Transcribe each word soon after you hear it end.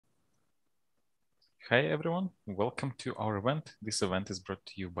Hi everyone, welcome to our event. This event is brought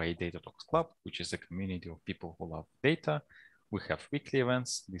to you by Data Talks Club, which is a community of people who love data. We have weekly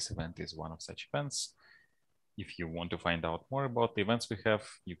events. This event is one of such events. If you want to find out more about the events we have,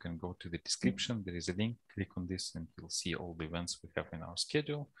 you can go to the description. There is a link, click on this and you'll see all the events we have in our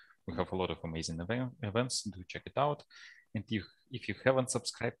schedule. We have a lot of amazing events, do check it out. And if you haven't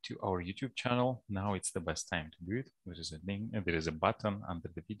subscribed to our YouTube channel, now it's the best time to do it. There is a link, there is a button under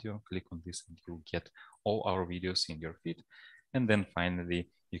the video. Click on this and you'll get all our videos in your feed. And then finally,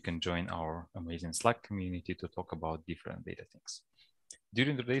 you can join our amazing Slack community to talk about different data things.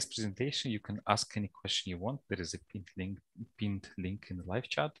 During today's presentation, you can ask any question you want. There is a pinned link in the live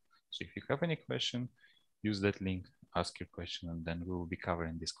chat. So if you have any question, use that link, ask your question, and then we will be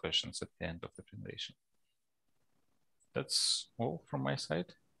covering these questions at the end of the presentation. That's all from my side.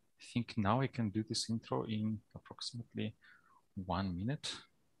 I think now I can do this intro in approximately 1 minute.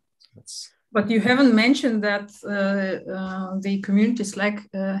 But you haven't mentioned that the community Slack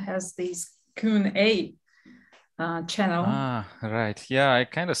has this Q&A channel. Right. Yeah, I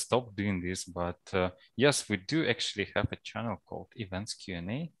kind of stopped doing this, but yes, we do actually have a channel called Events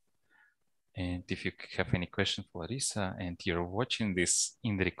Q&A. And if you have any question for Larysa and you're watching this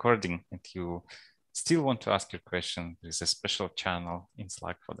in the recording and you still want to ask your question, there's a special channel in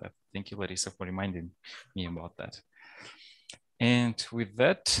Slack for that. Thank you, Larysa, for reminding me about that. And with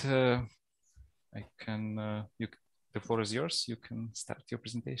that, I can, the floor is yours. You can start your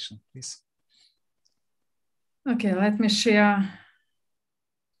presentation, please. Okay, let me share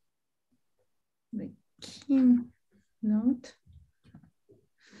the keynote.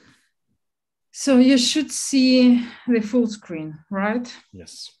 So you should see the full screen, right?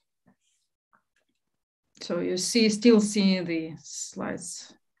 Yes. So you still see the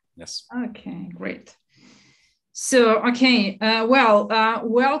slides? Yes. Okay, great. So, okay,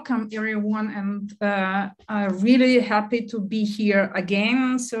 welcome everyone, and I'm really happy to be here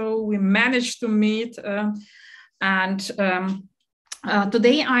again. So we managed to meet, and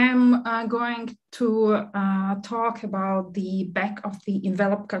today I am going to talk about the back of the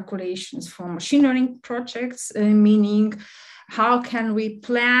envelope calculations for machine learning projects, meaning how can we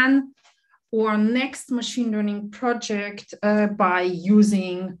plan our next machine learning project by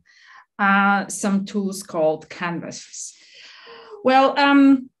using some tools called canvases. Well,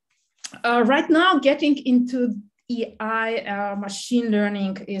 right now getting into AI machine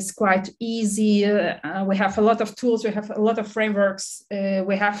learning is quite easy. We have a lot of tools, we have a lot of frameworks,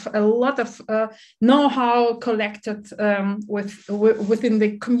 we have a lot of know-how collected within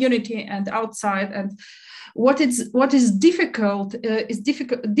the community and outside. And what is difficult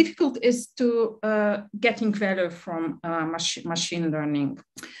is to getting value from machine learning.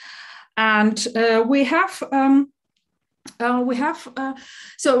 And so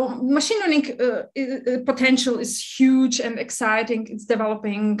machine learning potential is huge and exciting. It's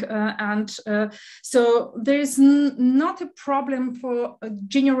developing, and so there is not a problem for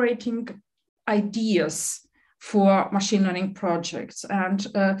generating ideas for machine learning projects. And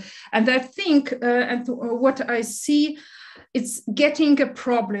I think, and what I see, it's getting a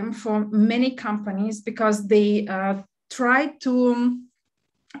problem for many companies because they try to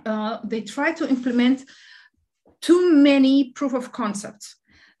implement too many proof of concepts,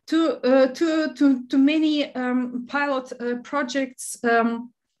 too many pilot projects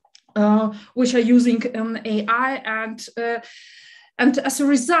which are using AI, and as a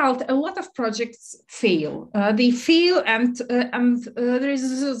result, a lot of projects fail. They fail, and there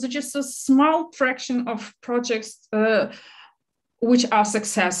is just a small fraction of projects which are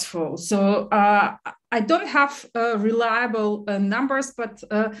successful. So I don't have reliable numbers, but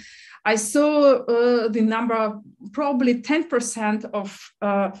I saw the number, probably 10% of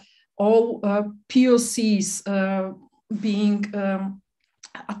all POCs being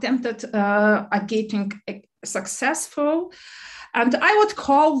attempted are getting successful. And I would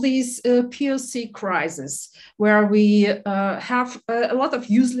call this POC crisis, where we have a lot of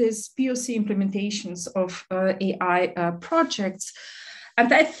useless POC implementations of AI projects.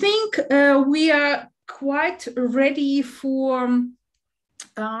 And I think we are quite ready for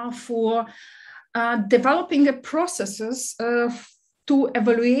developing processes to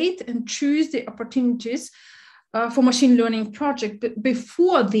evaluate and choose the opportunities for machine learning project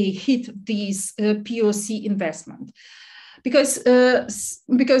before they hit these POC investment. Because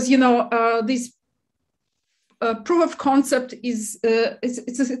you know this proof of concept is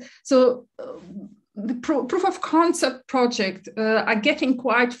so the proof of concept project are getting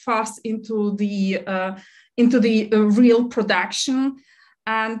quite fast into the real production,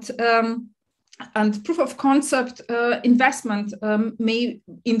 and And proof of concept investment may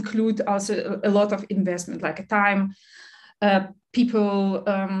include also a lot of investment, like time, people,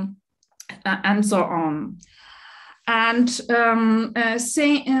 and so on. And saying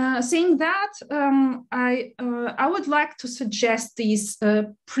that, I would like to suggest this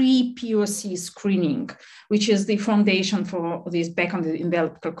pre-POC screening, which is the foundation for these back-end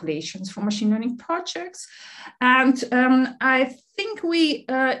envelope calculations for machine learning projects. And I think we,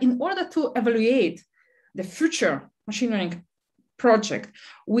 in order to evaluate the future machine learning project,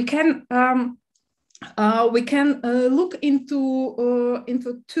 we can look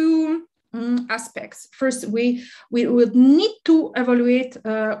into two aspects. First, we would need to evaluate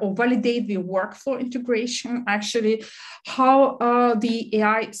or validate the workflow integration, actually how the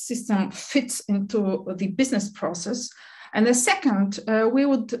AI system fits into the business process. And the second, we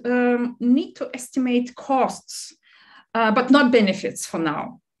would need to estimate costs, but not benefits for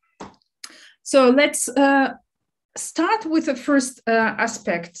now. So let's start with the first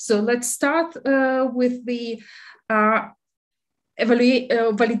aspect. So let's start with the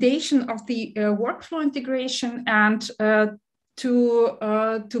validation of the workflow integration, and to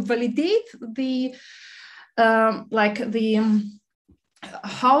validate the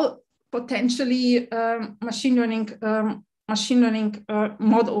how potentially machine learning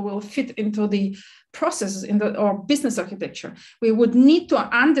model will fit into the processes in our business architecture. We would need to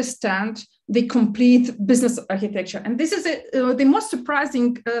understand the complete business architecture, and this is the most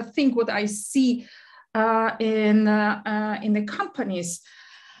surprising thing what I see in the companies.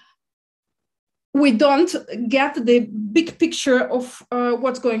 We don't get the big picture of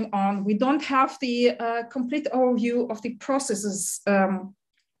what's going on. We don't have the complete overview of the processes,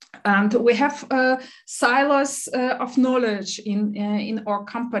 and we have silos of knowledge in our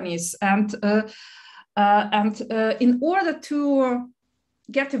companies. And in order to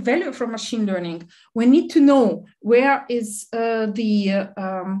get the value from machine learning, we need to know where is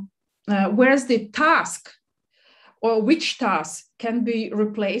where's the task, or which task can be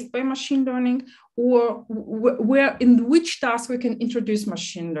replaced by machine learning, or where in which task we can introduce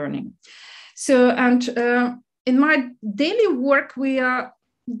machine learning. So, and in my daily work, we are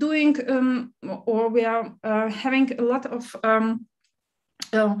doing, or we are having a lot of,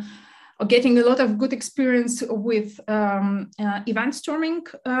 getting a lot of good experience with event storming.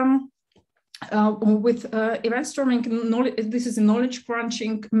 Event storming, this is a knowledge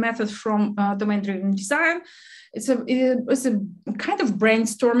crunching method from domain-driven design. It's a kind of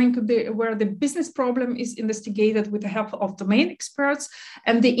brainstorming where the business problem is investigated with the help of domain experts,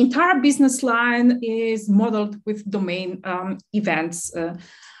 and the entire business line is modeled with domain events.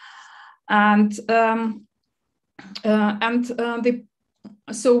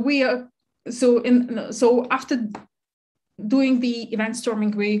 So after doing the event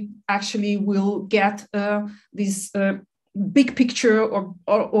storming, we actually will get this big picture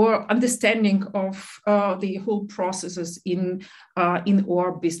or understanding of the whole processes in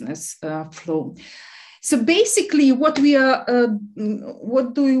our business flow. So basically, what do we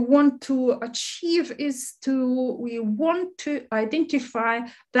want to achieve is we want to identify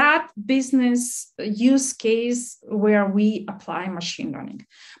that business use case where we apply machine learning.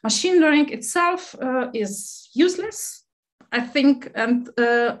 Machine learning itself is useless, I think, and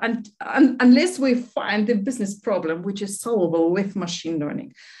unless we find the business problem which is solvable with machine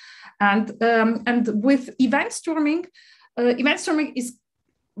learning. And with event storming is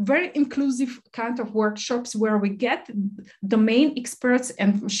very inclusive kind of workshops where we get domain experts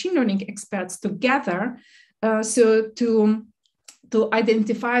and machine learning experts together, so to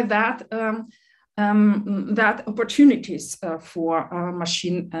identify that opportunities for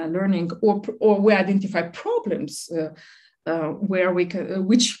machine learning, or we identify problems where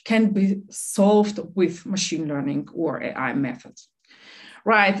which can be solved with machine learning or AI methods.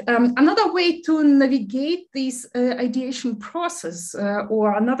 Right. Another way to navigate this ideation process,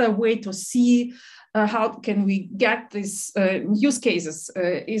 or another way to see how can we get these use cases,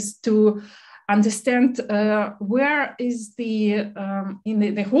 is to understand where is the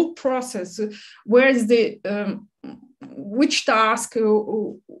in the whole process, where is the which task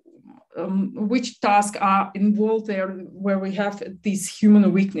are involved there, where we have these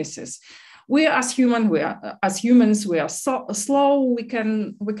human weaknesses. As humans, we are so slow. We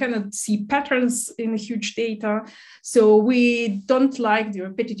cannot see patterns in huge data, so we don't like the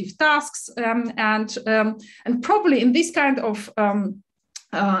repetitive tasks. And probably in this kind of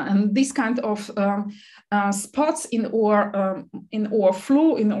spots in our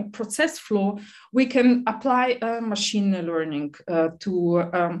flow, in our process flow, we can apply machine learning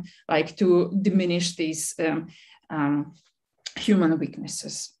to diminish these human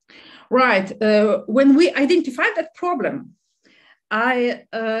weaknesses. Right. When we identified that problem,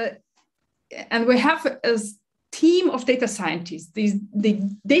 and we have a team of data scientists. The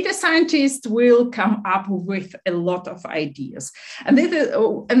data scientists will come up with a lot of ideas, and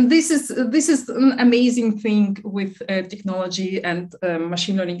this is an amazing thing with technology and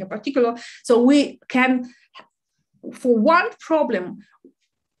machine learning in particular. So we can, for one problem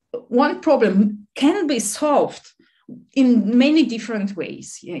can be solved in many different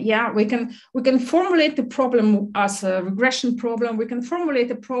ways. Yeah, we can formulate the problem as a regression problem. We can formulate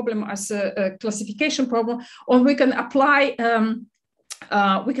the problem as a classification problem, or we can apply.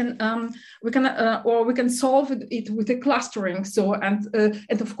 We can solve it with a clustering. So and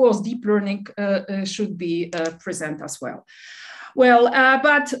of course, deep learning should be present as well. Well,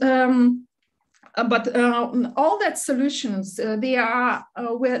 but all that solutions, they are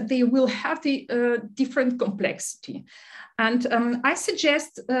where they will have the different complexity. And I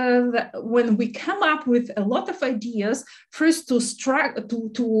suggest that when we come up with a lot of ideas, first to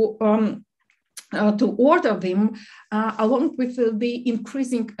order them along with the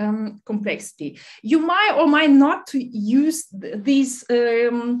increasing complexity. You might or might not use these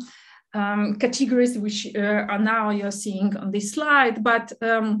categories which are now you're seeing on this slide, but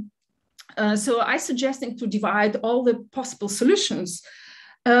so I suggesting to divide all the possible solutions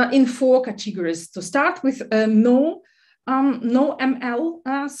in 4 categories. To start with no ML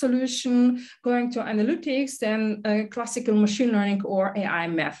solution, going to analytics, then classical machine learning or AI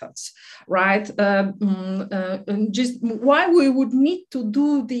methods, right? Just why we would need to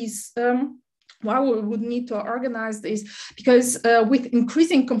do these. Why we would need to organize this? Because with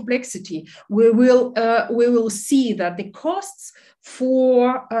increasing complexity, we will see that the costs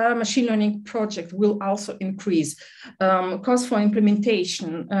for a machine learning project will also increase. Cost for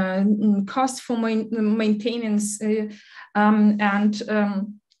implementation, cost for maintenance, and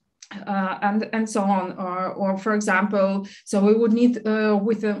so on. Or for example, so we would need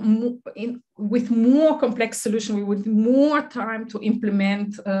with more complex solution, we would need more time to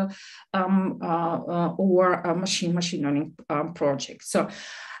implement or a machine learning project. So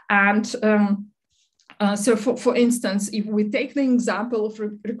and so for instance, if we take the example of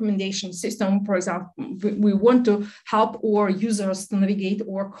recommendation system, for example, we want to help our users to navigate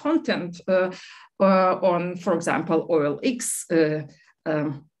our content on, for example, OLX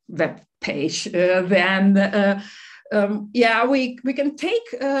web page, then yeah, we can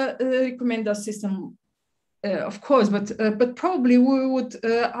take a recommender system, of course, but probably we would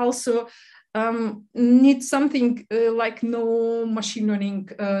also need something like no machine learning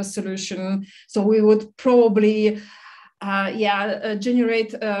solution. So we would probably,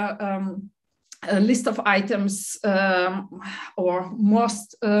 generate a list of items or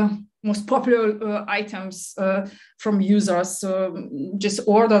most popular items from users. So just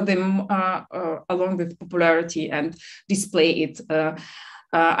order them along with popularity and display it.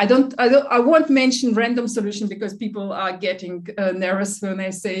 I won't mention random solution because people are getting nervous when I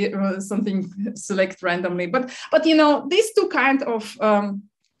say something select randomly. But you know, these 2 kind of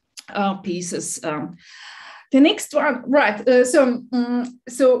pieces. The next one, right? So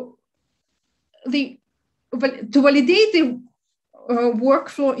to validate the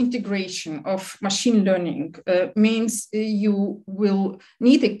workflow integration of machine learning means you will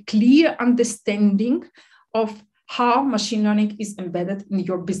need a clear understanding of how machine learning is embedded in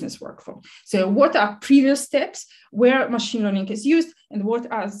your business workflow. So what are previous steps where machine learning is used and what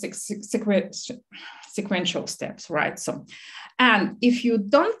are sequential steps, right? So, and if you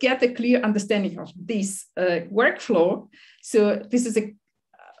don't get a clear understanding of this workflow, so this is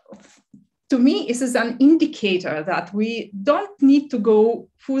to me, this is an indicator that we don't need to go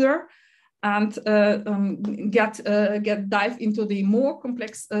further and dive into the more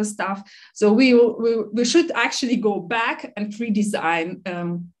complex stuff. So we should actually go back and redesign.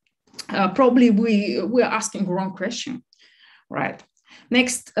 Probably we're asking the wrong question, right?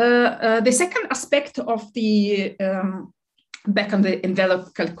 Next, the second aspect of the back on the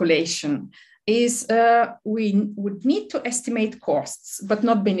envelope calculation is we would need to estimate costs, but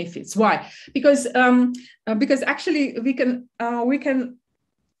not benefits. Why? Because actually we can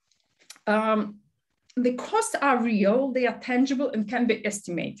the costs are real, they are tangible and can be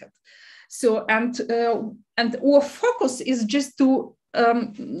estimated. So and our focus is just to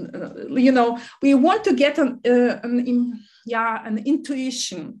you know, we want to get an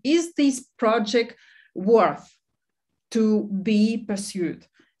intuition. Is this project worth to be pursued?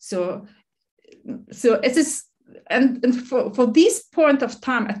 So it is, and for this point of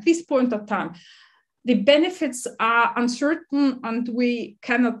time, at this point of time, the benefits are uncertain and we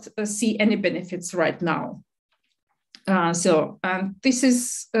cannot see any benefits right now. And this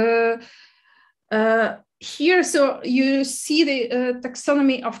is here. So you see the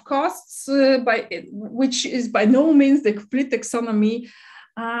taxonomy of costs, which is by no means the complete taxonomy.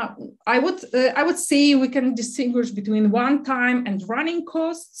 I would say we can distinguish between one-time and running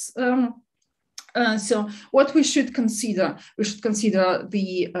costs. So what we should consider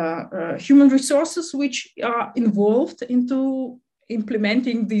the human resources which are involved into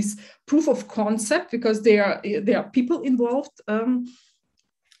implementing this proof of concept, because there are people involved.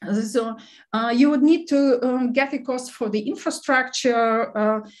 So you would need to get a cost for the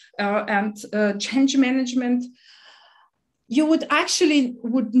infrastructure and change management. You would actually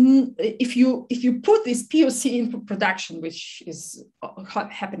if you put this POC into production, which is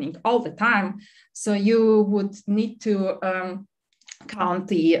happening all the time, so you would need to count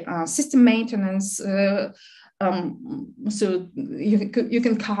the system maintenance. So you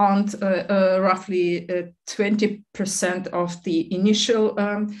can count roughly 20% of the initial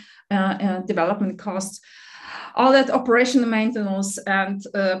development costs, all that operational maintenance, and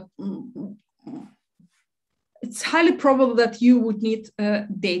it's highly probable that you would need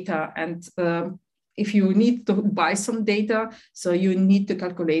data, and if you need to buy some data, so you need to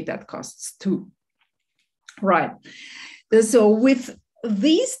calculate that costs too. Right. So with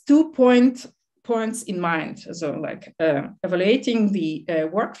these 2 points in mind, so like evaluating the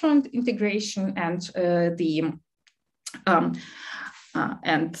workflow integration and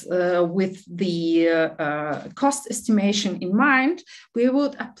with the cost estimation in mind, we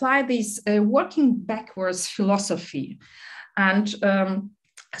would apply this working backwards philosophy and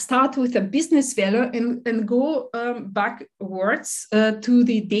start with a business value and go backwards to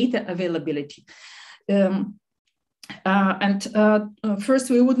the data availability. First,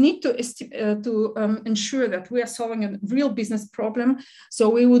 we would need to ensure that we are solving a real business problem. So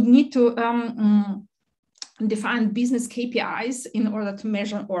we would need to define business KPIs in order to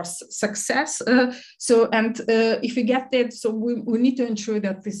measure our success. If we get that, so we need to ensure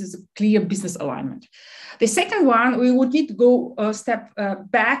that this is a clear business alignment. The second one, we would need to go a step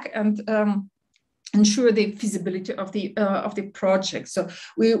back and ensure the feasibility of the project. So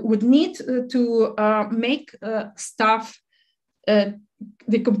we would need to make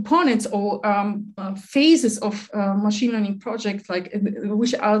the components or phases of machine learning projects, like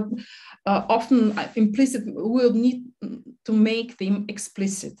which are often implicit, we'll need to make them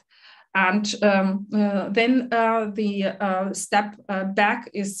explicit. And then the step back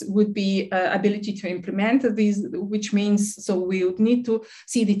would be ability to implement these, which means, so we would need to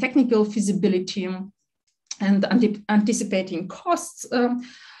see the technical feasibility and anticipating costs,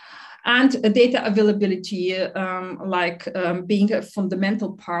 and data availability, being a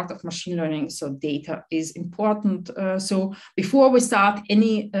fundamental part of machine learning. So data is important. So before we start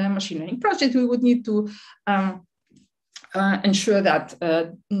any machine learning project, we would need to ensure that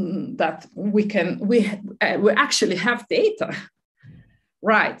we actually have data,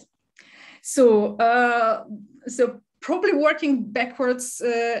 right? So probably working backwards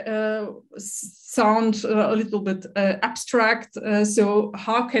sound a little bit abstract. So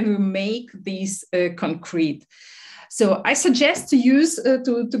how can we make these concrete? So I suggest to use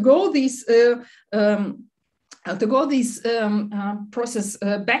to go this process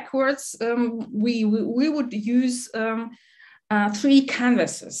backwards. We would use 3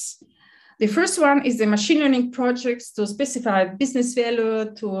 canvases. The first one is the machine learning projects to specify business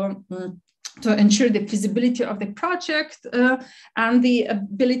value, to ensure the feasibility of the project and the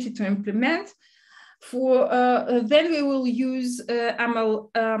ability to implement. Then we will use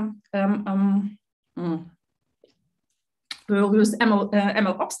ML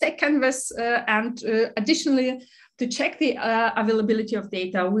OpStack canvas, and additionally, to check the availability of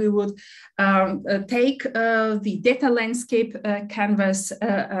data, we would take the data landscape canvas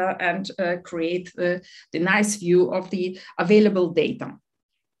and create the nice view of the available data.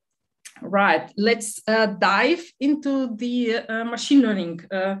 Right, let's dive into the machine learning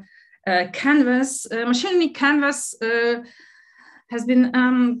canvas. Machine learning canvas has been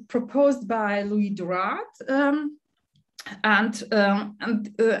proposed by Louis Durat, and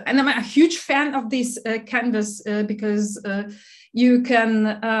I'm a huge fan of this canvas because you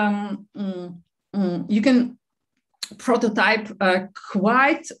can prototype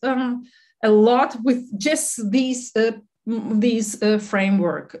quite a lot with just these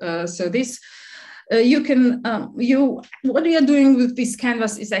framework. So this what you're doing with this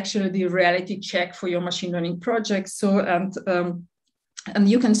canvas is actually the reality check for your machine learning project. So and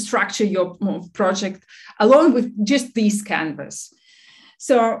you can structure your project along with just this canvas.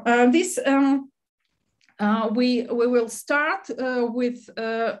 So we will start with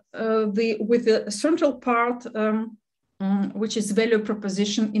the central part which is value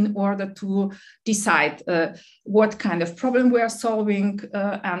proposition in order to decide what kind of problem we are solving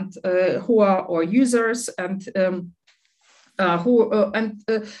and who are our users and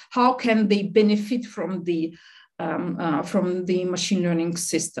how can they benefit from the machine learning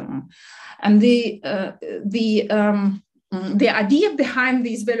system. And the idea behind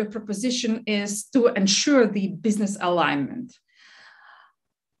this value proposition is to ensure the business alignment.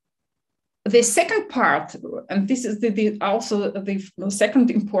 The second part, and this is also the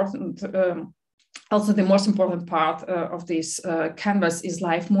second important, also the most important part of this canvas is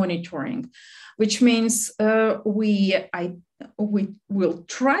live monitoring, which means we will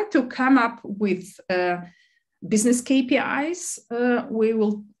try to come up with business KPIs.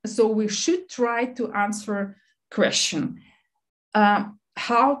 We should try to answer question.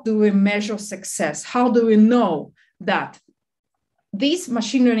 How do we measure success? How do we know that this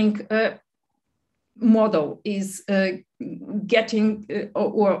machine learning model is getting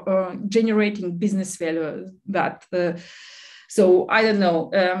or generating business value that so I don't know.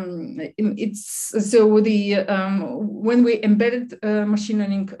 It's so the when we embedded machine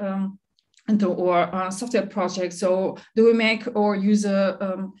learning into our software project. So do we make our user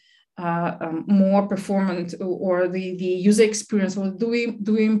more performant, or the user experience? Or do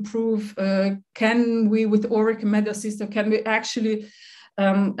we improve? Can we, with our recommender system, can we actually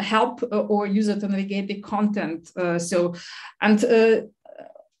help our user to navigate the content?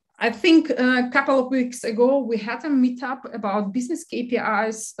 I think a couple of weeks ago we had a meetup about business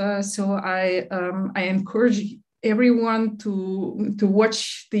KPIs. So I encourage everyone to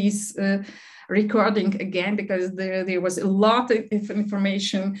watch this recording again, because there was a lot of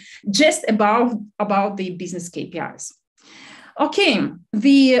information just about the business KPIs. Okay,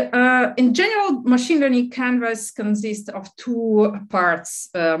 in general, machine learning canvas consists of two parts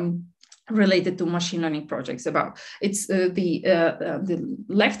related to machine learning projects. The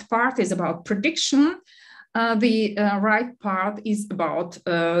left part is about prediction. The right part is about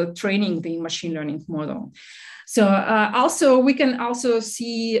training the machine learning model. So also we can also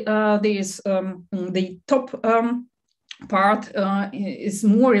see the top part is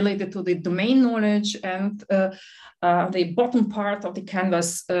more related to the domain knowledge, and the bottom part of the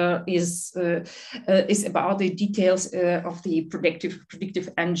canvas is about the details of the predictive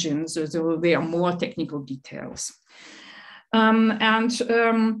engine. So they are more technical details.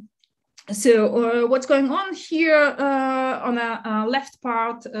 So what's going on here on the left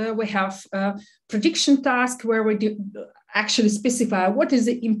part, we have a prediction task where we actually specify what is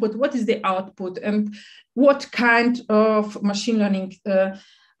the input, what is the output, and what kind of machine learning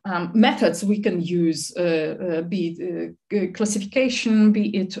methods we can use, be it classification,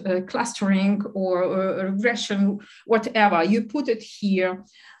 be it clustering or regression, whatever. You put it here.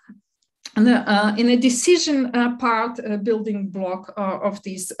 And in a decision part, building block of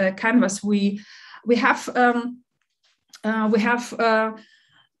this canvas, we have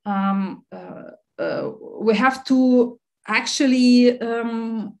to actually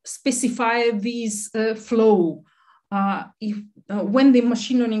specify this flow. When the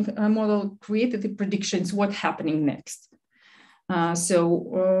machine learning model created the predictions, what's happening next?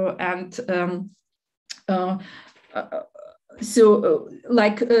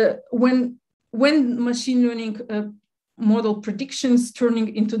 When machine learning model predictions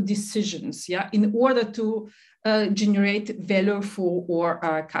turning into decisions, yeah, in order to generate value for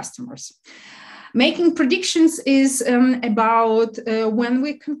our customers. Making predictions is about when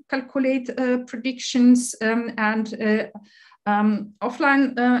we can calculate predictions and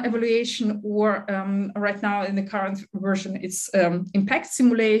offline evaluation, or right now in the current version, it's impact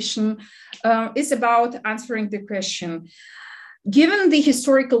simulation, is about answering the question, given the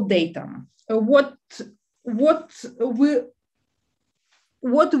historical data, what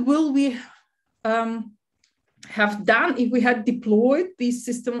will we have done if we had deployed this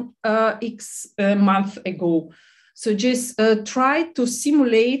system X month ago? So just try to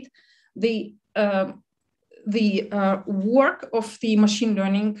simulate the work of the machine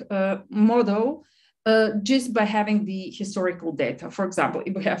learning model just by having the historical data. For example,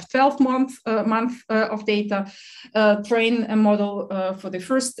 if we have 12 months of data, train a model for the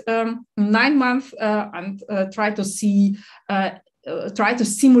first 9 months and try to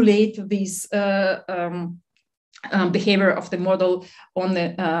simulate this behavior of the model on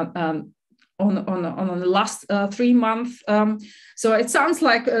the last 3 months. So it sounds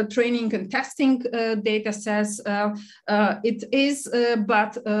like training and testing data sets. It is,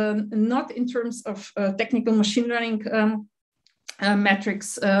 but not in terms of technical machine learning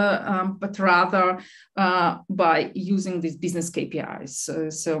metrics, but rather by using these business KPIs.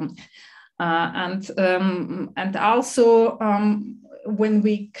 And also when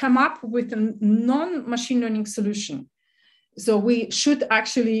we come up with a non-machine learning solution, so we should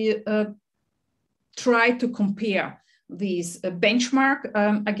actually try to compare these benchmark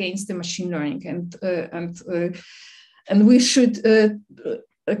against the machine learning, and we should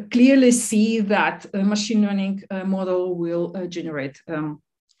clearly see that a machine learning model will generate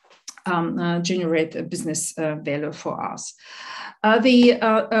a business value for us. The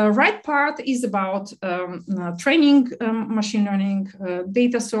right part is about training machine learning,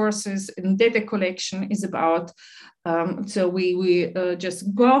 data sources, and data collection is about, so we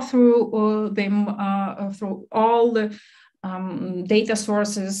just go through them, through all the data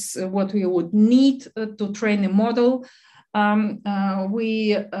sources, what we would need to train a model.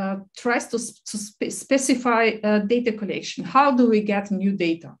 We try to specify data collection. How do we get new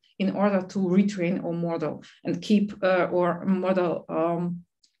data in order to retrain our model and keep our model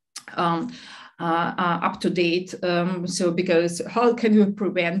up to date? So because how can we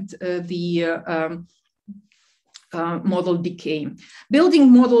prevent the model decay?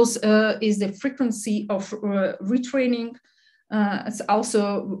 Building models is the frequency of retraining. It's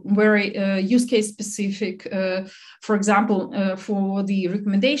also very use case specific. For example, for the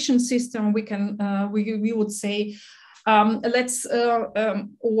recommendation system, we can we would say let's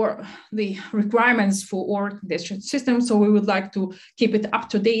or the requirements for our recommendation system. So we would like to keep it up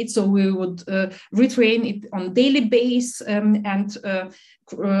to date. So we would retrain it on daily basis and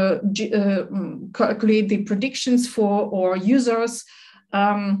calculate the predictions for our users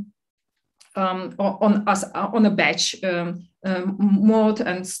on a batch mode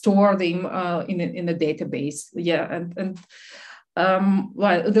and store them in a database. Yeah, and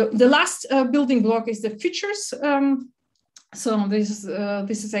well, the last building block is the features. So this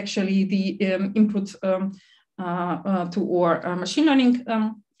is actually the input to our machine learning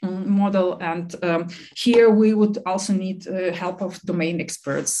model, and here we would also need help of domain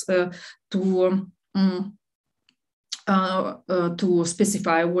experts to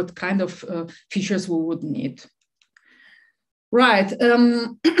specify what kind of features we would need. Right.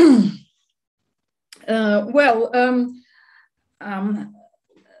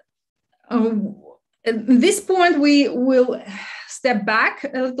 At this point, we will step back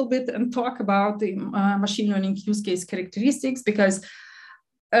a little bit and talk about the machine learning use case characteristics, because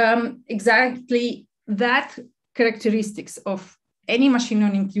exactly that characteristics of any machine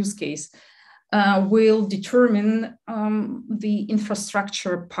learning use case will determine the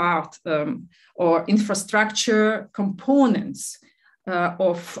infrastructure part or infrastructure components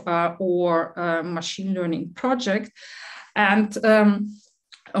of our machine learning project. And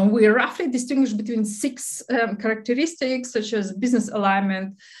we roughly distinguish between 6 characteristics, such as business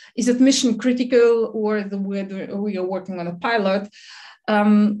alignment, is it mission critical, or we are working on a pilot.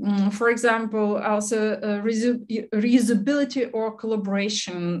 For example, also reusability or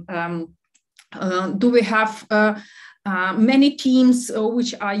collaboration. Do we have many teams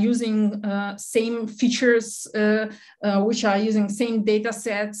which are using same features, which are using same data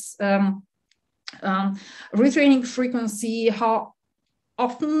sets? Retraining frequency, how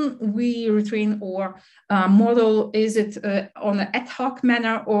often we retrain our model? Is it on an ad hoc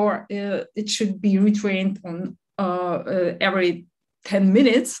manner, or it should be retrained on every 10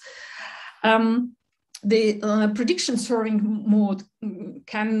 minutes? The prediction serving mode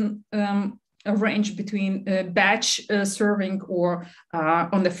can range between batch serving or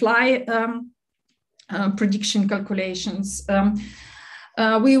on the fly prediction calculations.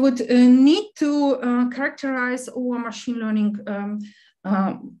 We would need to characterize our machine learning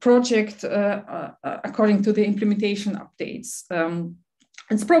project according to the implementation updates.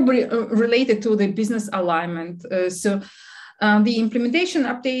 It's probably related to the business alignment. So the implementation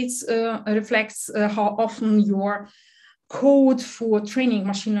updates reflects how often your code for training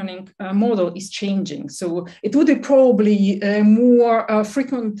machine learning model is changing. So it would be probably more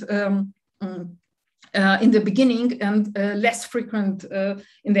frequent in the beginning and less frequent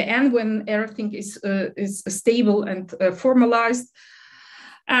in the end, when everything is stable and formalized.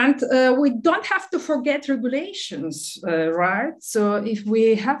 And we don't have to forget regulations, right? So if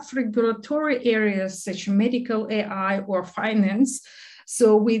we have regulatory areas such as medical AI or finance,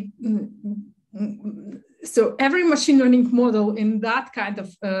 so every machine learning model in that kind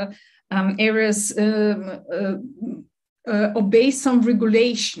of areas obey some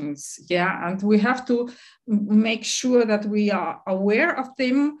regulations, yeah, and we have to make sure that we are aware of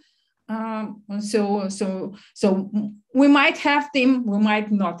them. So we might have them, we might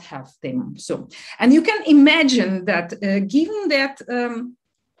not have them. So, and you can imagine that given that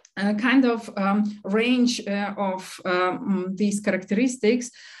kind of range of these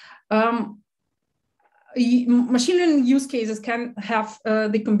characteristics, machine learning use cases can have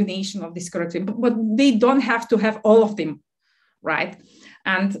the combination of these characteristics, but they don't have to have all of them, right?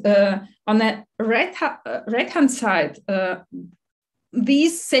 And on the right-hand side,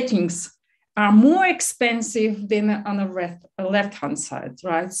 these settings are more expensive than on the left-hand side,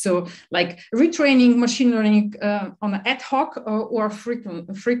 right? So like retraining machine learning on an ad hoc or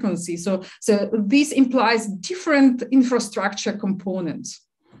frequency. So this implies different infrastructure components.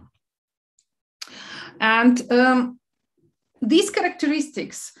 And these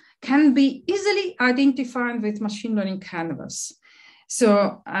characteristics can be easily identified with machine learning canvas.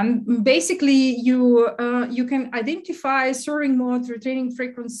 So, and basically you can identify serving mode, retraining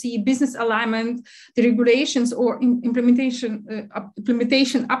frequency, business alignment, the regulations or implementation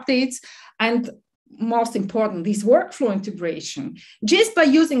updates, and most important, this workflow integration, just by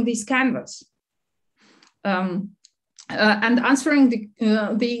using this canvas. And answering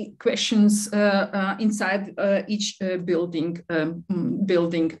the questions inside each building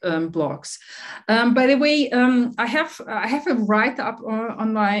blocks. By the way, I have a write-up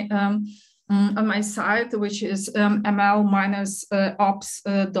on my site, which is ml-ops.org,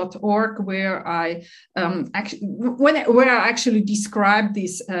 where I actually describe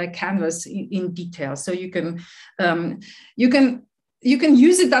this canvas in detail. So you can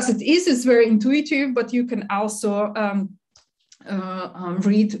use it as it is. It's very intuitive, but you can also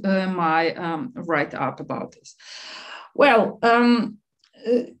read my write-up about this. Well,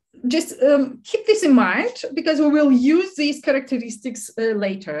 just keep this in mind, because we will use these characteristics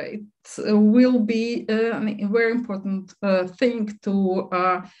later. It will be a very important thing to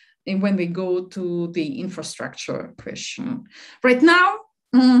when we go to the infrastructure question. Right now,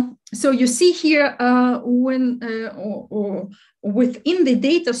 so you see here within the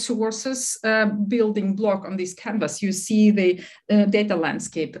data sources building block on this canvas, you see the data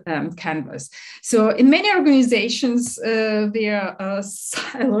landscape canvas. So in many organizations, there are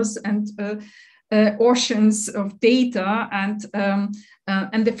silos and oceans of data, and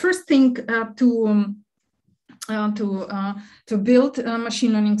the first thing to build a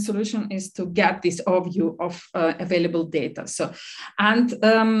machine learning solution is to get this overview of available data. So, and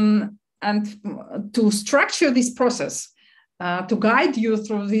to structure this process, to guide you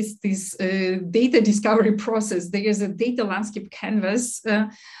through this data discovery process, there is a data landscape canvas,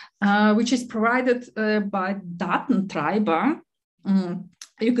 which is provided by Datentreiber.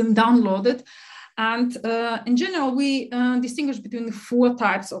 You can download it. And in general, we distinguish between 4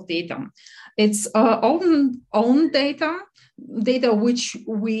 types of data. It's own data which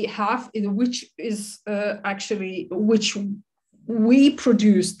we have, which is actually which we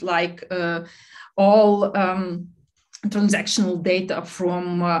produced, like all transactional data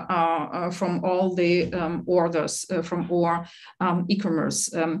from all the orders from our e-commerce.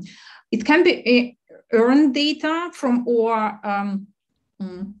 It can be earned data from our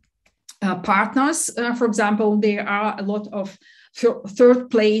partners. For example, there are a lot of third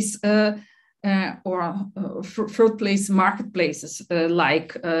place marketplaces.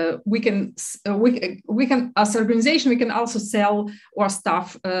 Like we can as an organization, we can also sell our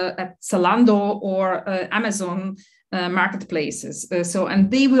stuff at Zalando or Amazon marketplaces.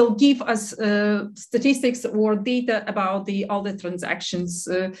 And they will give us statistics or data about all the transactions.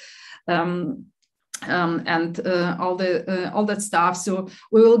 And all that stuff. So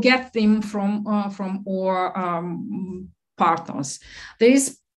we will get them from our partners. There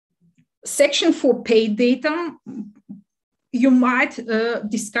is section for paid data. You might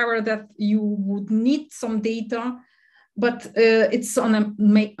discover that you would need some data, but it's on a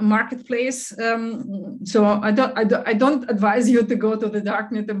marketplace. So I don't advise you to go to the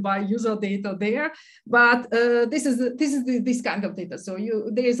darknet and buy user data there. But this is this kind of data. So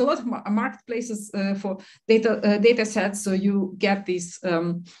there is a lot of marketplaces for data sets. So you get this.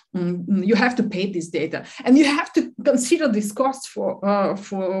 You have to pay this data, and you have to consider this cost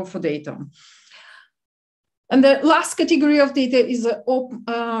for data. And the last category of data is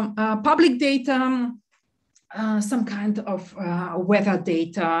public data. Some kind of weather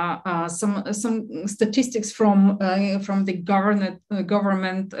data, some statistics from the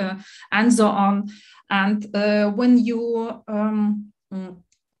government, and so on. And when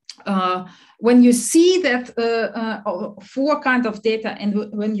you see that 4 kinds of data, and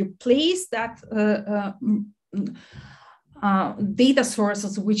when you place that data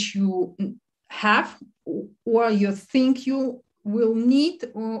sources which you have or you think you will need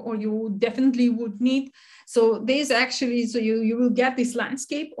or you definitely would need, so there's actually, so you will get this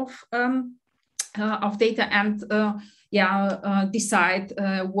landscape of data, and decide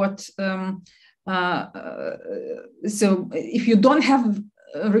what. So if you don't have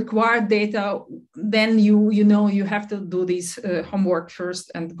required data, then you have to do this homework first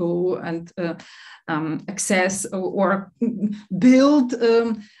and go and access or build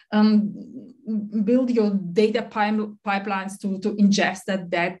your data pipelines to ingest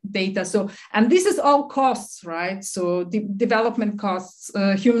that data. So, and this is all costs, right? So development costs,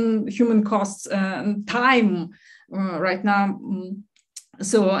 human costs, and time right now.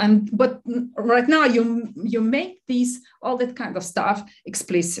 But right now you make all that kind of stuff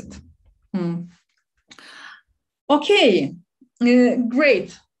explicit. Okay,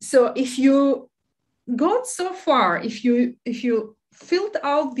 great. So if you got so far, if you filled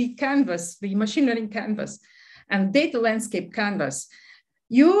out the canvas, the machine learning canvas and data landscape canvas,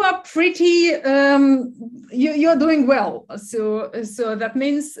 you are pretty, you're doing well. So that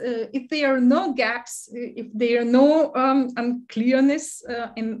means if there are no gaps, if there are no unclearness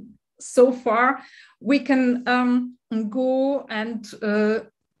in so far, we can go and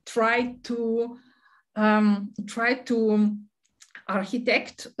try to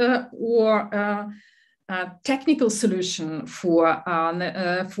architect or technical solution for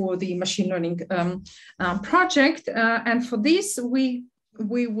the machine learning project, and for this we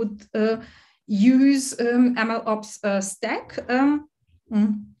would use MLOps stack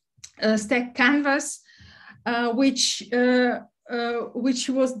canvas, which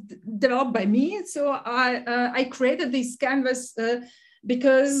was developed by me. So I created this canvas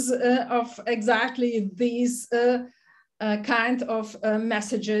because of exactly these kind of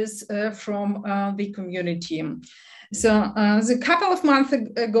messages from the community. So a couple of months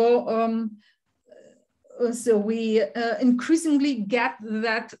ago, so we increasingly get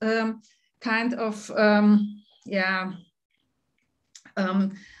that kind of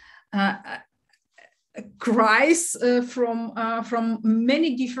cries from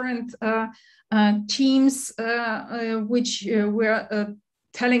many different teams, which were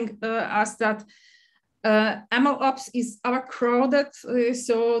telling us that MLOps is overcrowded,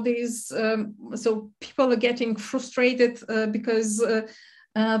 so people are getting frustrated because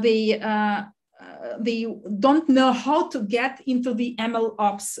they don't know how to get into the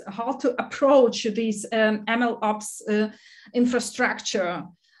MLOps, how to approach this MLOps infrastructure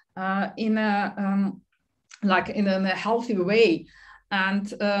in a healthy way.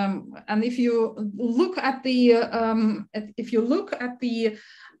 And if you look at the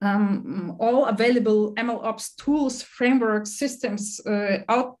all available MLOps tools, frameworks, systems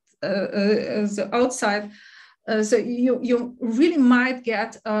outside, so you really might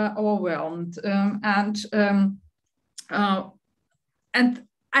get overwhelmed. And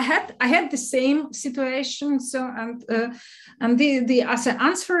I had the same situation. So and the as an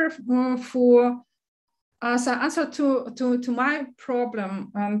answer to my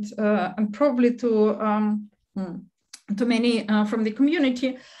problem, and probably to many from the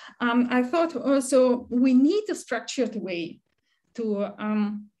community, I thought also we need a structured way to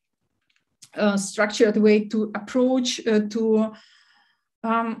approach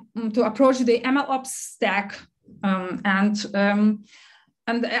the MLOps stack, and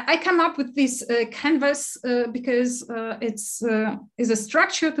I come up with this canvas because it's a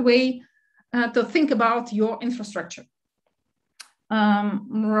structured way to think about your infrastructure,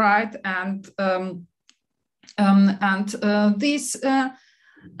 right? And this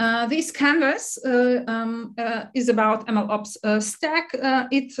canvas is about MLOps stack.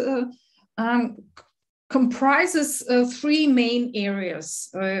 It comprises three main areas: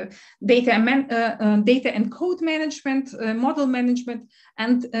 data and code management, model management,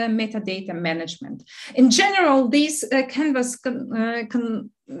 and metadata management. In general, this canvas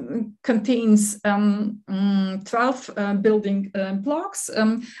contains 12 building blocks,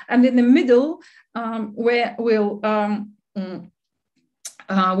 and in the middle, where we will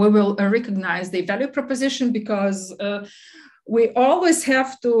recognize the value proposition, because we always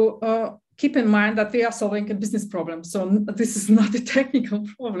have to keep in mind that we are solving a business problem. So this is not a technical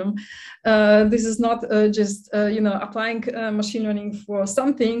problem. This is not just applying machine learning for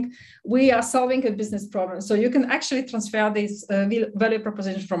something. We are solving a business problem. So you can actually transfer this value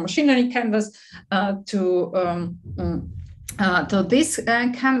proposition from machine learning canvas to this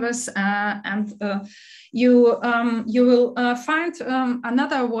canvas, and you will find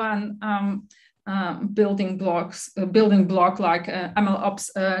another one building block like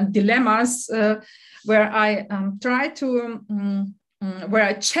MLOps dilemmas, where I try to where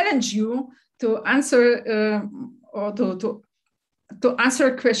I challenge you to answer or to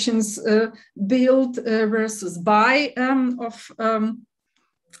answer questions build versus buy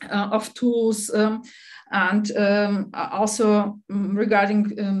of tools, and also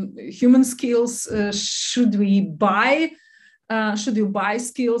regarding human skills. Should we buy should you buy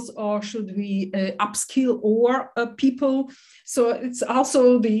skills or should we upskill our people? So it's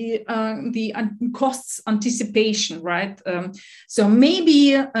also the costs anticipation, right? So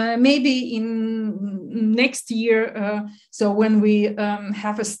maybe in next year, so when we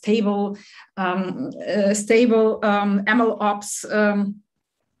have a stable MLOps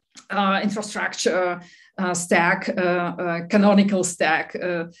infrastructure stack, canonical stack.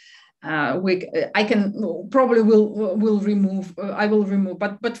 I can probably will remove. I will remove,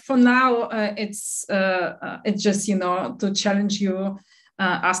 but for now it's just to challenge you,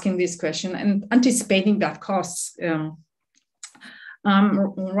 asking this question and anticipating that costs.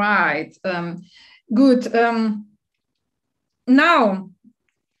 Right. Good. Now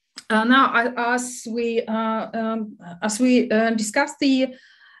as we discussed the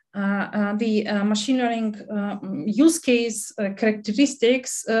machine learning use case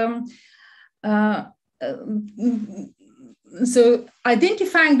characteristics. So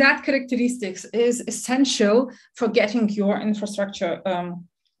identifying that characteristics is essential for getting your infrastructure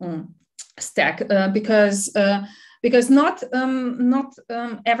stack because not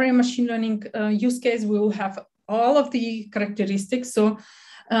every machine learning use case will have all of the characteristics. So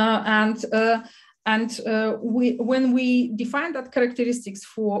when we define that characteristics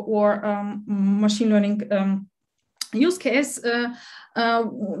for our machine learning use case,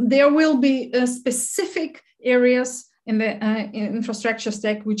 there will be specific areas in the infrastructure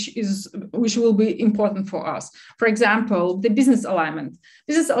stack which will be important for us. For example, the business alignment.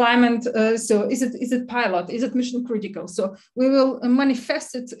 Business alignment. So is it pilot? Is it mission critical? So we will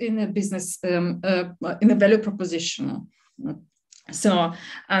manifest it in a business in a value proposition. So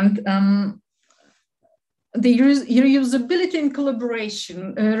the reusability and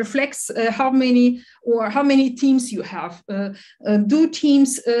collaboration reflects how many teams you have. Do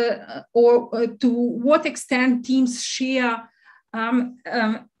teams or to what extent teams share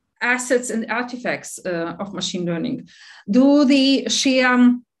assets and artifacts of machine learning? Do they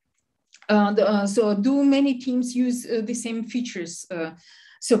share? So do many teams use the same features?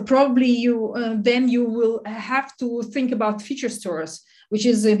 So probably then you will have to think about feature stores, which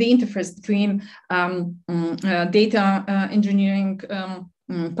is the interface between data engineering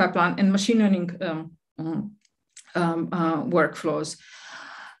pipeline and machine learning workflows.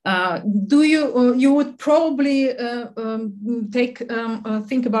 You would probably think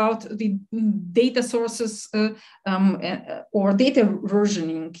about the data sources or data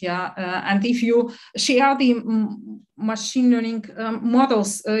versioning, and if you share the machine learning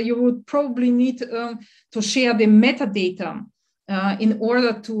models, you would probably need to share the metadata in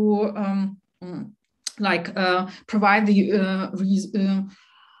order to provide the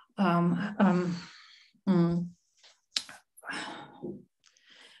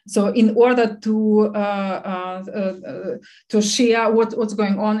so in order to share what's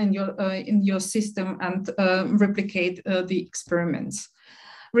going on in your system and replicate the experiments.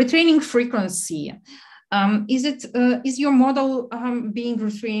 Retraining frequency. Is your model being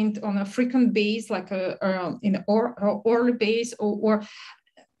retrained on a frequent base, like in hourly base, or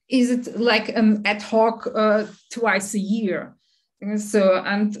is it like an ad hoc twice a year? So,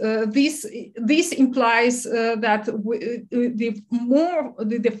 and this implies that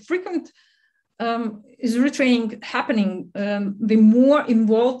the frequent is retraining happening, the more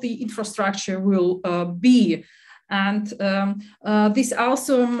involved the infrastructure will be, and this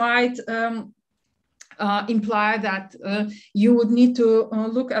also might imply that you would need to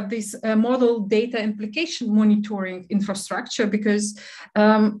look at this model data implication monitoring infrastructure, because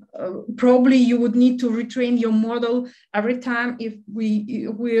probably you would need to retrain your model every time if we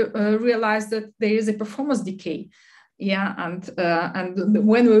realize that there is a performance decay. Yeah, and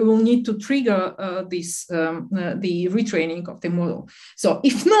when we will need to trigger this the retraining of the model. So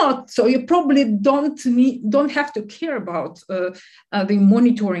if not, so you probably don't have to care about the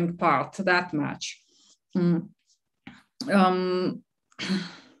monitoring part that much. The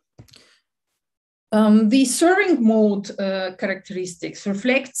serving mode characteristics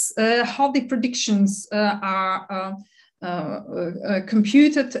reflects how the predictions are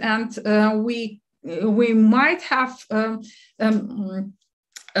computed, and we might have a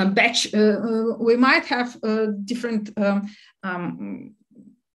batch. We might have different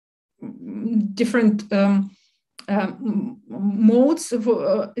modes.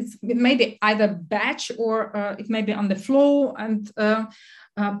 It may be either batch or it may be on the flow, and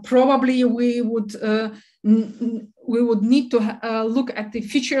probably we would need to look at the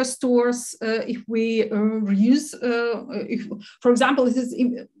feature stores if we reuse. If, for example, it is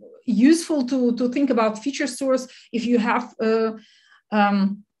useful to think about feature stores if you have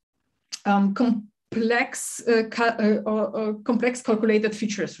complex complex calculated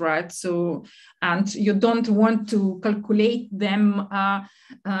features, right? So, and you don't want to calculate them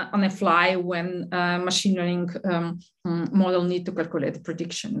on a fly when machine learning model need to calculate the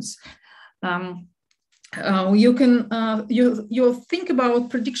predictions. You can you think about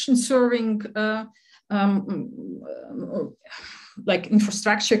prediction serving like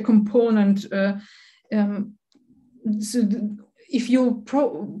infrastructure component. So if you,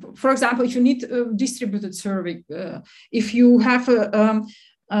 for example, if you need distributed serving, if you have a,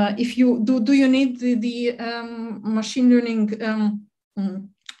 if you do you need the machine learning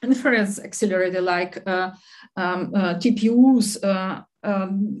inference accelerator like TPUs,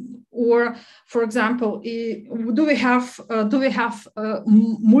 or for example, do we have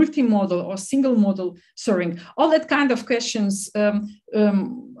multi-model or single model serving? All that kind of questions.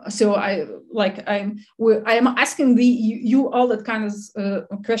 So I'm asking you all that kind of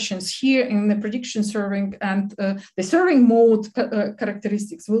questions here in the prediction serving, and the serving mode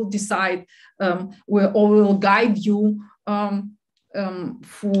characteristics will decide will guide you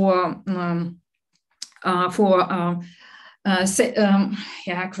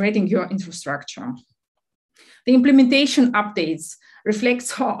creating your infrastructure. The implementation updates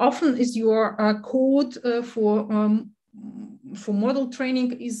reflects how often is your code for model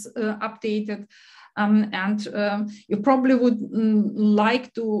training is updated, and you probably would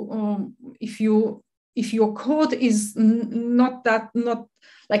like to if your code is not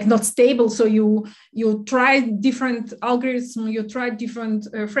stable, so you try different algorithms, you try different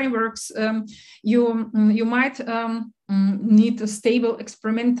frameworks, you might need a stable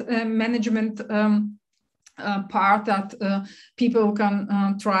experiment management part that people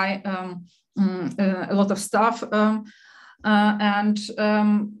can try a lot of stuff, and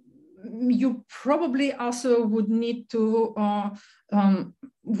you probably also would need to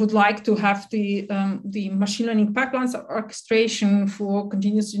would like to have the machine learning pipelines orchestration for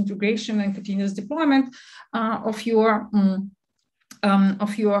continuous integration and continuous deployment of your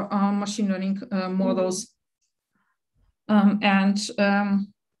machine learning models.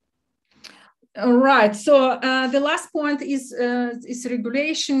 All right, so the last point is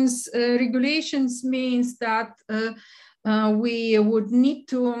regulations. Regulations means that we would need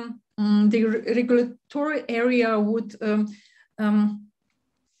to, the regulatory area would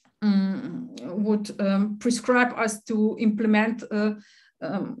prescribe us to implement,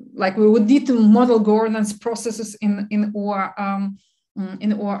 like we would need to model governance processes in our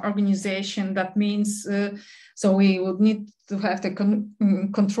organization. That means, so we would need to have the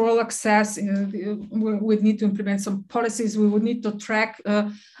control access. We would need to implement some policies. We would need to track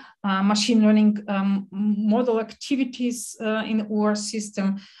machine learning model activities in our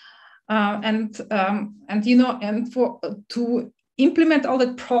system, and to implement all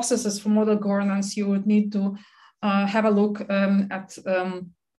the processes for model governance, you would need to have a look at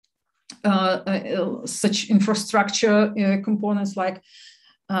such infrastructure components like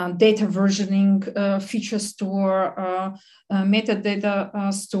data versioning, feature store,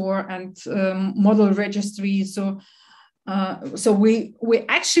 metadata store, and model registry. So we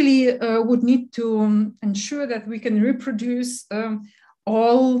actually would need to ensure that we can reproduce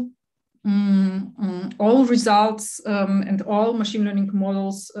all results and all machine learning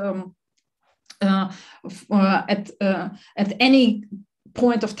models at any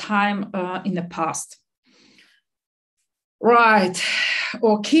point of time in the past. Right,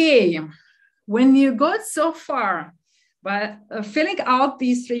 okay. When you got so far by filling out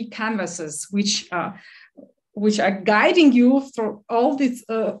these 3 canvases, which are guiding you through all this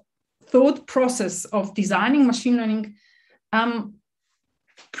thought process of designing machine learning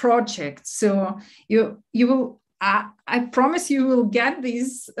projects, so you will, I promise you will get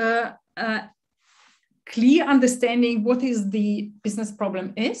this clear understanding what is the business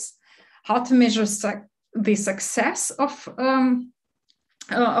problem is, how to measure the success of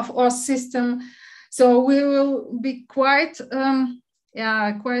our system. So we will be we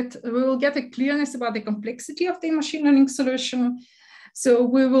will get a clearness about the complexity of the machine learning solution. So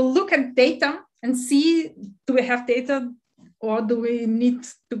we will look at data and see, do we have data, or do we need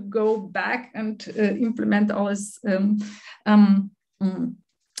to go back and implement all this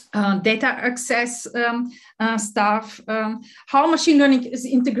data access stuff, how machine learning is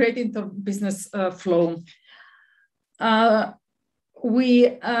integrated into business flow.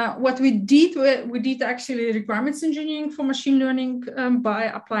 What we did actually requirements engineering for machine learning by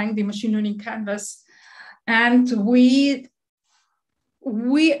applying the machine learning canvas, and we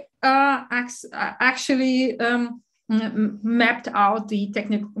actually mapped out the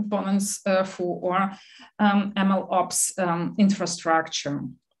technical components for our MLOps infrastructure.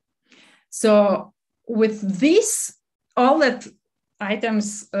 So with this, all that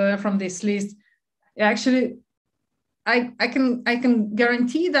items from this list, actually, I can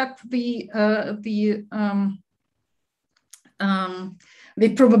guarantee that the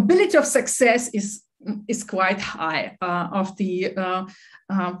probability of success is quite high of the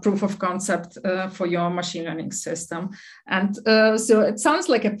proof of concept for your machine learning system. And so it sounds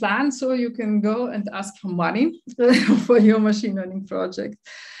like a plan, so you can go and ask for money for your machine learning project.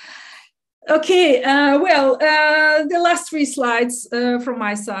 Okay, the last 3 slides from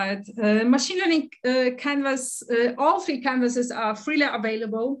my side. Machine learning canvas, all 3 canvases are freely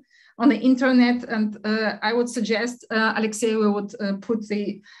available on the internet, and I would suggest, Alexei, we would put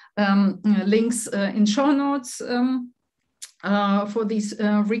the links in show notes for this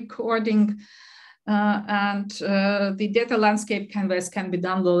recording. And the data landscape canvas can be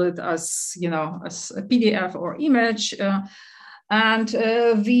downloaded as, as a PDF or image. And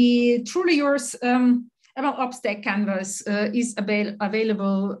the Truly Yours MLOps Stack canvas is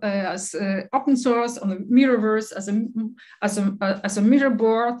available as open source on the Mirrorverse as a mirror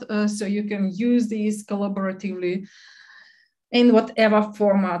board, so you can use these collaboratively in whatever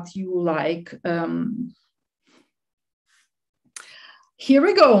format you like. Here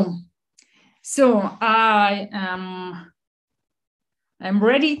we go. So I'm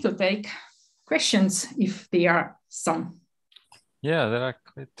ready to take questions if there are some. Yeah, there are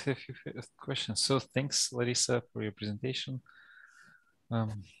quite a few questions. So thanks, Larysa, for your presentation.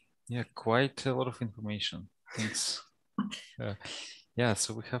 Yeah, quite a lot of information. Thanks. Yeah,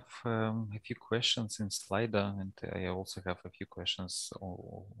 so we have a few questions in Slido, and I also have a few questions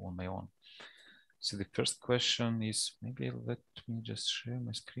on my own. So the first question is, maybe let me just share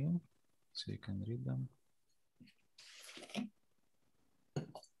my screen so you can read them.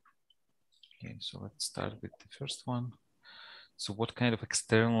 Okay, so let's start with the first one. So what kind of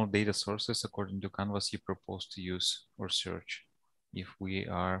external data sources, according to Canvas, you propose to use or search if we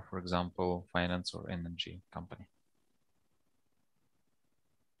are, for example, finance or energy company?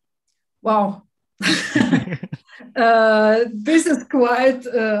 Wow. This is quite,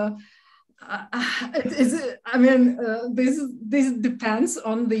 this depends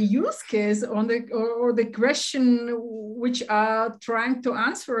on the use case, on or the question which are trying to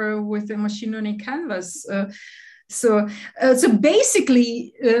answer with the machine learning canvas. So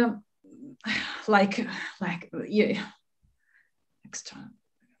basically, yeah, external.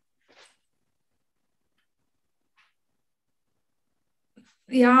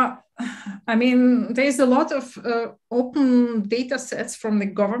 Yeah, I mean, there's a lot of open data sets from the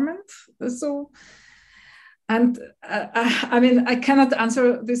government. So, and I mean, I cannot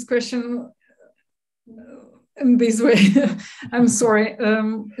answer this question in this way. I'm sorry.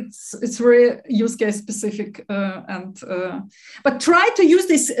 It's very use case specific, but try to use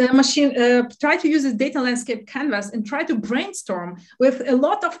this try to use this data landscape canvas and try to brainstorm with a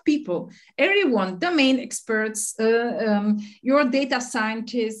lot of people, everyone, domain experts, your data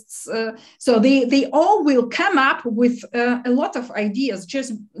scientists. So they all will come up with a lot of ideas.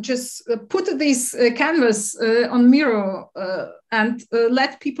 Just put this canvas on Miro and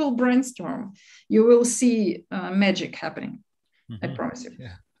let people brainstorm. You will see magic happening. I promise you.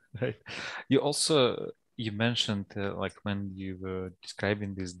 Yeah, right. You mentioned like when you were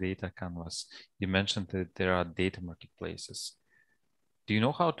describing this data canvas, you mentioned that there are data marketplaces. Do you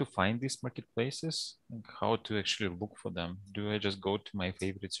know how to find these marketplaces? Like how to actually look for them? Do I just go to my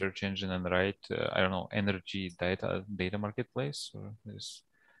favorite search engine and write, I don't know, energy data marketplace, or there's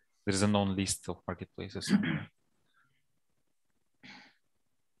a known list of marketplaces somewhere?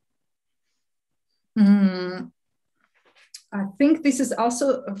 I think this is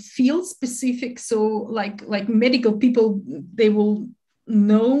also field specific. So like medical people, they will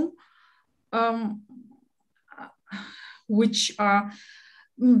know which are,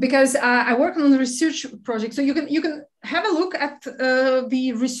 because I work on a research project. So you can have a look at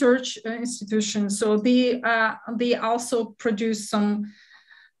the research institution. So they also produce some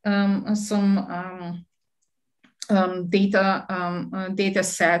data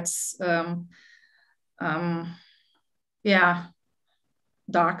sets. Yeah,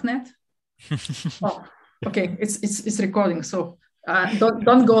 darknet. Oh, okay, it's recording. So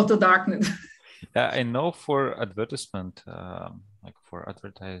don't go to darknet. Yeah, I know for advertisement, like for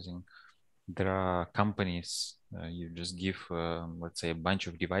advertising, there are companies, you just give, let's say, a bunch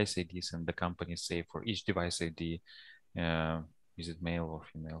of device IDs, and the companies say for each device ID, is it male or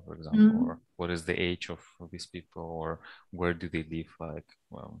female, for example, or what is the age of these people, or where do they live? Like,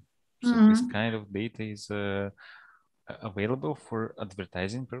 well, so this kind of data is available for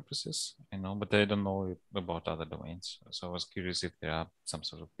advertising purposes, I know, but I don't know about other domains. So I was curious if there are some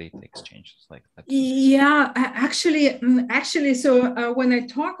sort of data exchanges like that. Yeah, actually, so when I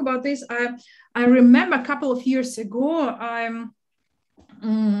talk about this, I remember a couple of years ago, I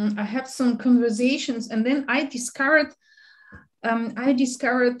had some conversations, and then I discovered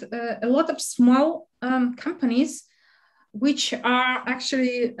a lot of small companies which are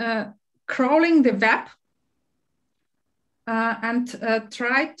actually crawling the web and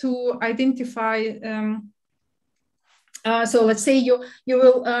try to identify. So let's say you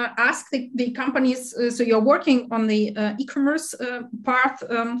will ask the companies. So you're working on the e-commerce part,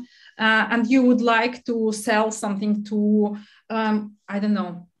 and you would like to sell something to I don't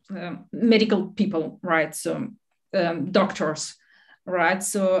know, medical people, right? So doctors, right?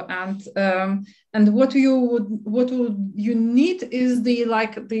 So and what would you need is the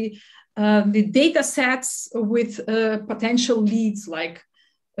data sets with potential leads, like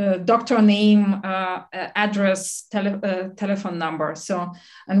doctor name, address, telephone number. So,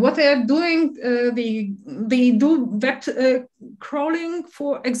 and what they are doing, they do web crawling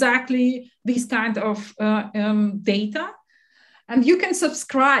for exactly these kind of data, and you can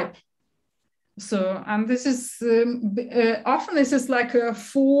subscribe. So, and this is often this is like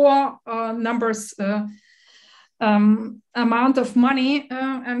 4 numbers amount of money,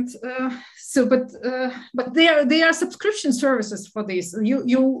 and so but they are subscription services for this.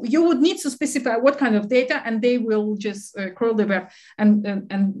 You would need to specify what kind of data, and they will just crawl the web and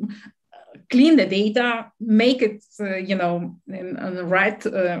clean the data, make it you know, in the right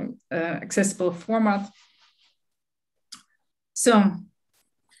accessible format. So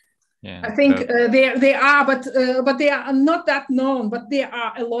yeah, I think they are, but they are not that known. But there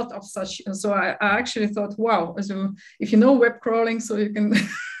are a lot of such. So I actually thought, wow! So if you know web crawling, so you can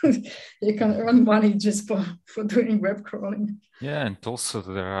you can earn money just for doing web crawling. Yeah, and also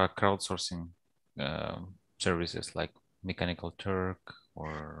there are crowdsourcing services like Mechanical Turk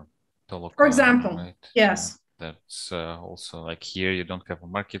or Toloka, For example, right? yes. That's also like here you don't have a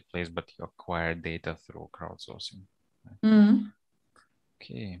marketplace, but you acquire data through crowdsourcing. Right? Mm.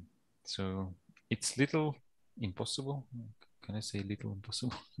 Okay, so it's little impossible. Can I say little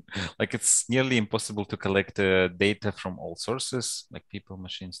impossible? Like it's nearly impossible to collect data from all sources, like people,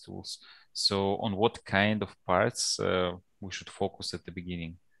 machines, tools. So on what kind of parts we should focus at the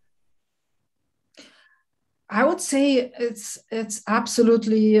beginning? I would say it's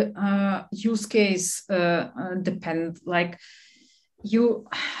absolutely use case depend. Like you,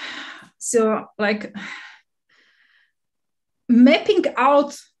 so like mapping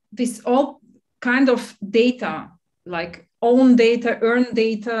out this all kind of data, like own data, earn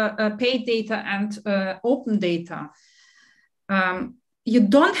data, paid data, and open data. You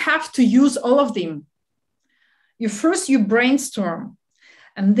don't have to use all of them. You brainstorm,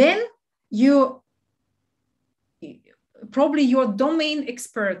 and then probably your domain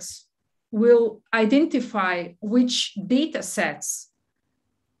experts will identify which data sets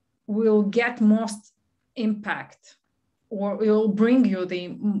will get most impact or will bring you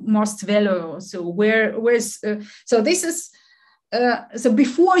the most value. So so this is so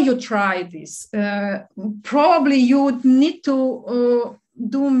before you try this, probably you would need to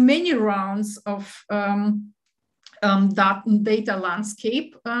do many rounds of that data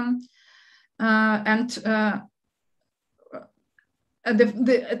landscape, and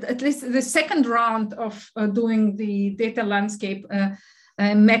at least the second round of doing the data landscape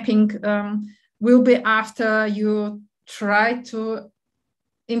mapping will be after you try to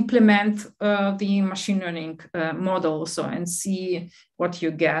implement the machine learning model, so and see what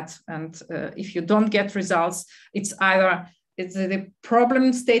you get. And if you don't get results, it's either the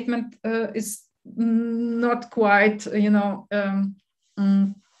problem statement is not quite, you know,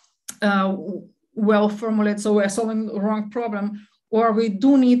 well formulated, so we're solving the wrong problem, or we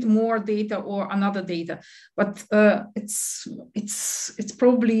do need more data or another data. But it's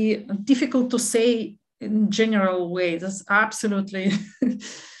probably difficult to say in general way. That's absolutely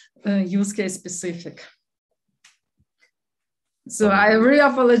use case specific. So I really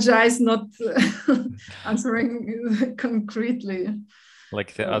apologize not answering concretely.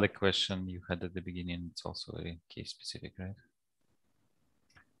 Like the other question you had at the beginning, it's also a case specific, right?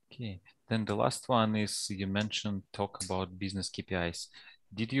 Okay, then the last one is you mentioned talk about business KPIs.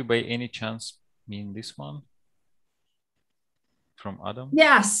 Did you by any chance mean this one from Adam?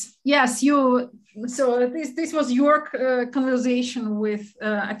 Yes, you. So this was your conversation with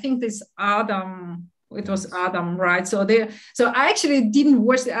I think this Adam. It was Adam, right? So I actually didn't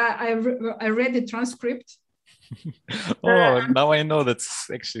watch. I read the transcript. Oh, now I know that's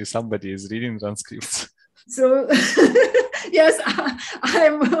actually somebody is reading transcripts. So yes,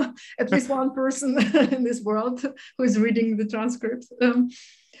 I'm at least one person in this world who is reading the transcript.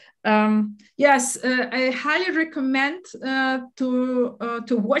 Yes, I highly recommend to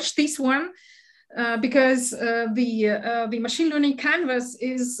watch this one because the machine learning canvas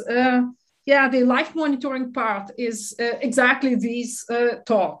is the live monitoring part is exactly this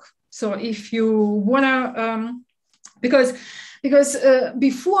talk. So if you wanna because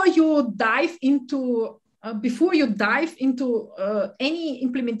before you dive into any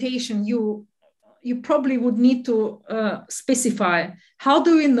implementation, you probably would need to specify how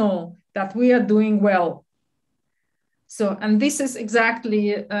do we know that we are doing well. So, and this is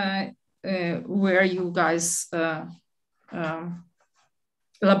exactly where you guys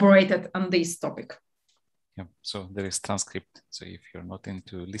elaborated on this topic. Yeah, so there is transcript. So if you're not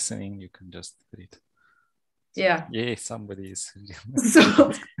into listening, you can just read. Yeah. Yay, somebody is.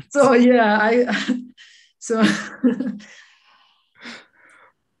 So yeah, so.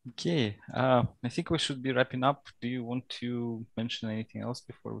 Okay, I think we should be wrapping up. Do you want to mention anything else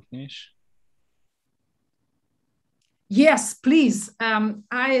before we finish? Yes, please.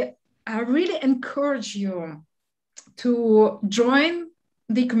 I really encourage you to join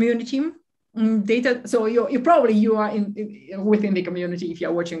the community data. So you probably you are within the community if you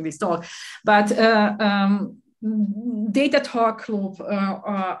are watching this talk, but Data Talk Club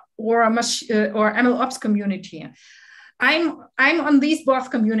or ML Ops community. I'm on these both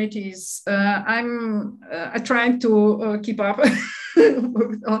communities. I'm trying to keep up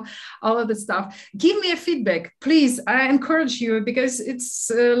with all of the stuff. Give me a feedback, please. I encourage you because it's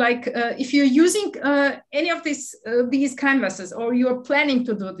if you're using any of these canvases or you're planning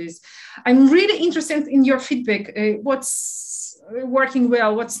to do this, I'm really interested in your feedback. What's working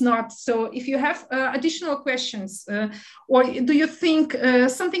well, what's not. So if you have additional questions or do you think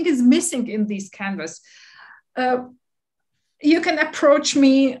something is missing in this canvas, you can approach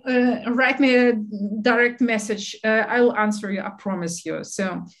me, write me a direct message. I will answer you, I promise you.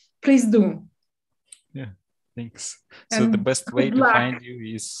 So please do. Yeah, thanks. So the best way to find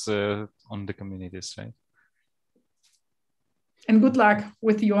you is on the communities, right? And good luck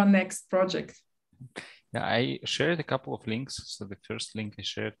with your next project. Yeah, I shared a couple of links. So the first link I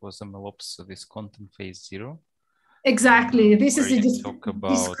shared was MLOps, so this content phase 0. Exactly. This is the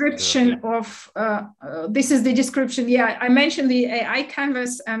description of, this is the description. Yeah, I mentioned the AI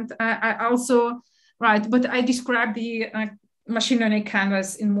canvas and I also, right, but I described the machine learning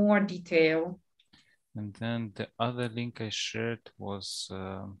canvas in more detail. And then the other link I shared was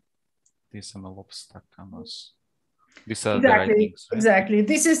this MLOps stack canvas. These are the right links, right? Exactly.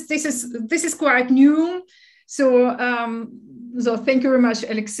 This is quite new. So so thank you very much,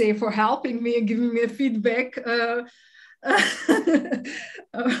 Alexei, for helping me and giving me feedback.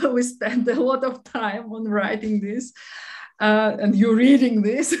 We spent a lot of time on writing this, and you reading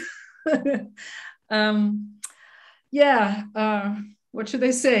this. What should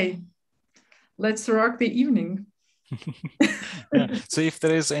I say? Let's rock the evening. Yeah. So if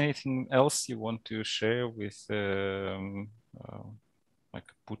there is anything else you want to share with like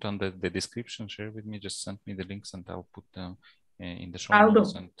put on the description, share with me, just send me the links and I'll put them in the show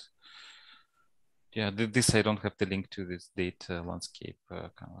notes. And yeah, this I don't have the link to this data landscape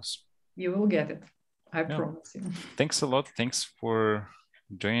canvas. You will get it, I promise you. Thanks a lot. Thanks for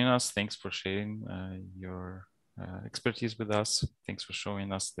joining us. Thanks for sharing your expertise with us. Thanks for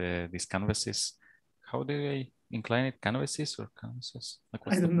showing us these canvases. How do I incline it? Canvases or canvases? Like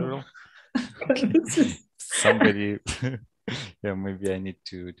what's the plural? Somebody, yeah, maybe I need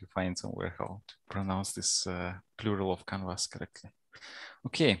to find somewhere how to pronounce this plural of canvas correctly.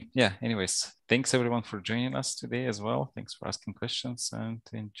 Okay, yeah, anyways, thanks everyone for joining us today as well. Thanks for asking questions and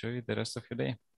enjoy the rest of your day.